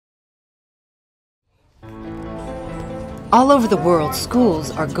All over the world,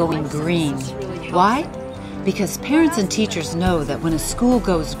 schools are going green. Why? Because parents and teachers know that when a school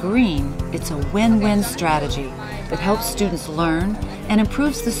goes green, it's a win-win strategy that helps students learn and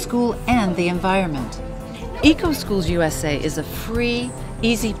improves the school and the environment. EcoSchools USA is a free,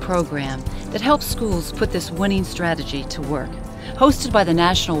 easy program that helps schools put this winning strategy to work. Hosted by the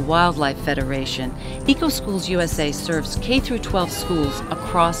National Wildlife Federation, EcoSchools USA serves K-12 schools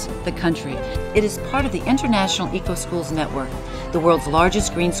across the country. It is part of the International EcoSchools Network, the world's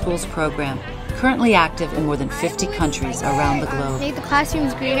largest green schools program, currently active in more than 50 countries around the globe. Make the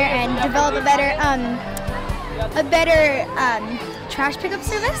classrooms greener and develop a better trash pickup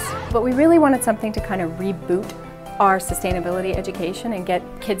service. But we really wanted something to kind of reboot our sustainability education and get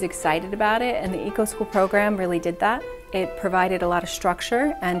kids excited about it, and the EcoSchool program really did that. It provided a lot of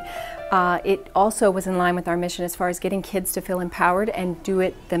structure, and it also was in line with our mission as far as getting kids to feel empowered and do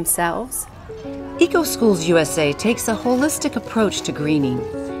it themselves. EcoSchools USA takes a holistic approach to greening.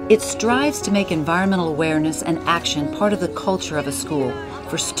 It strives to make environmental awareness and action part of the culture of a school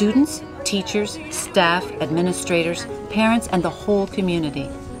for students, teachers, staff, administrators, parents, and the whole community.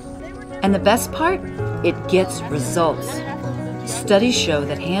 And the best part? It gets results. Studies show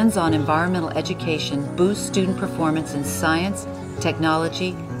that hands-on environmental education boosts student performance in science,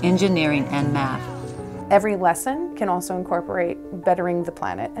 technology, engineering, and math. Every lesson can also incorporate bettering the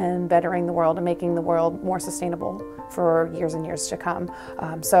planet and bettering the world and making the world more sustainable for years and years to come.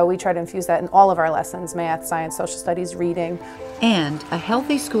 So we try to infuse that in all of our lessons: math, science, social studies, reading. And a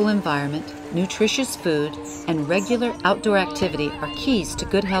healthy school environment, nutritious food, and regular outdoor activity are keys to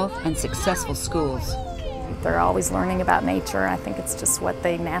good health and successful schools. They're always learning about nature. I think it's just what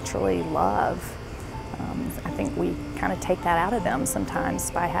they naturally love. I think we kind of take that out of them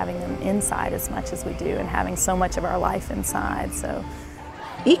sometimes by having them inside as much as we do and having so much of our life inside. So,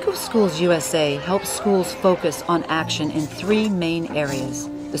 EcoSchools USA helps schools focus on action in three main areas: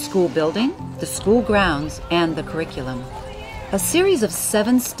 the school building, the school grounds, and the curriculum. A series of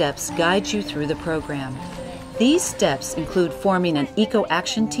 7 steps guide you through the program. These steps include forming an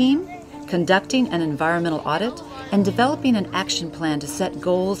eco-action team, conducting an environmental audit, and developing an action plan to set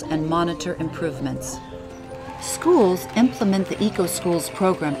goals and monitor improvements. Schools implement the EcoSchools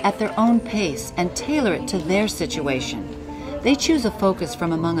program at their own pace and tailor it to their situation. They choose a focus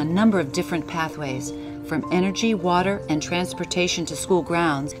from among a number of different pathways, from energy, water, and transportation to school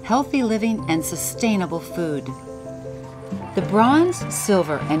grounds, healthy living, and sustainable food. The Bronze,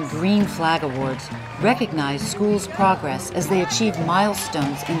 Silver, and Green Flag Awards recognize schools' progress as they achieve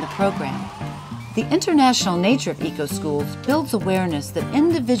milestones in the program. The international nature of EcoSchools builds awareness that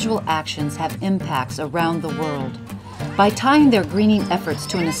individual actions have impacts around the world. By tying their greening efforts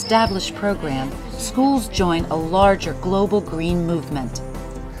to an established program, schools join a larger global green movement.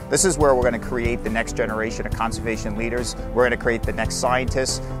 This is where we're going to create the next generation of conservation leaders. We're going to create the next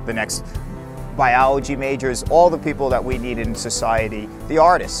scientists, the next biology majors, all the people that we need in society, the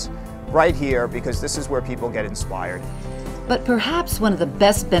artists, right here, because this is where people get inspired. But perhaps one of the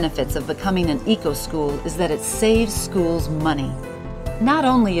best benefits of becoming an eco-school is that it saves schools money. Not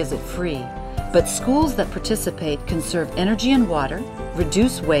only is it free, but schools that participate conserve energy and water,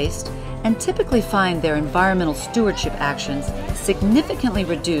 reduce waste, and typically find their environmental stewardship actions significantly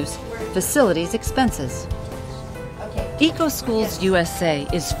reduce facilities expenses. EcoSchools USA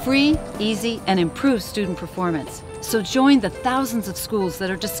is free, easy, and improves student performance. So join the thousands of schools that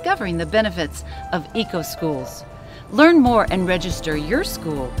are discovering the benefits of EcoSchools. Learn more and register your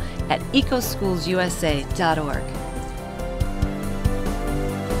school at ecoschoolsusa.org.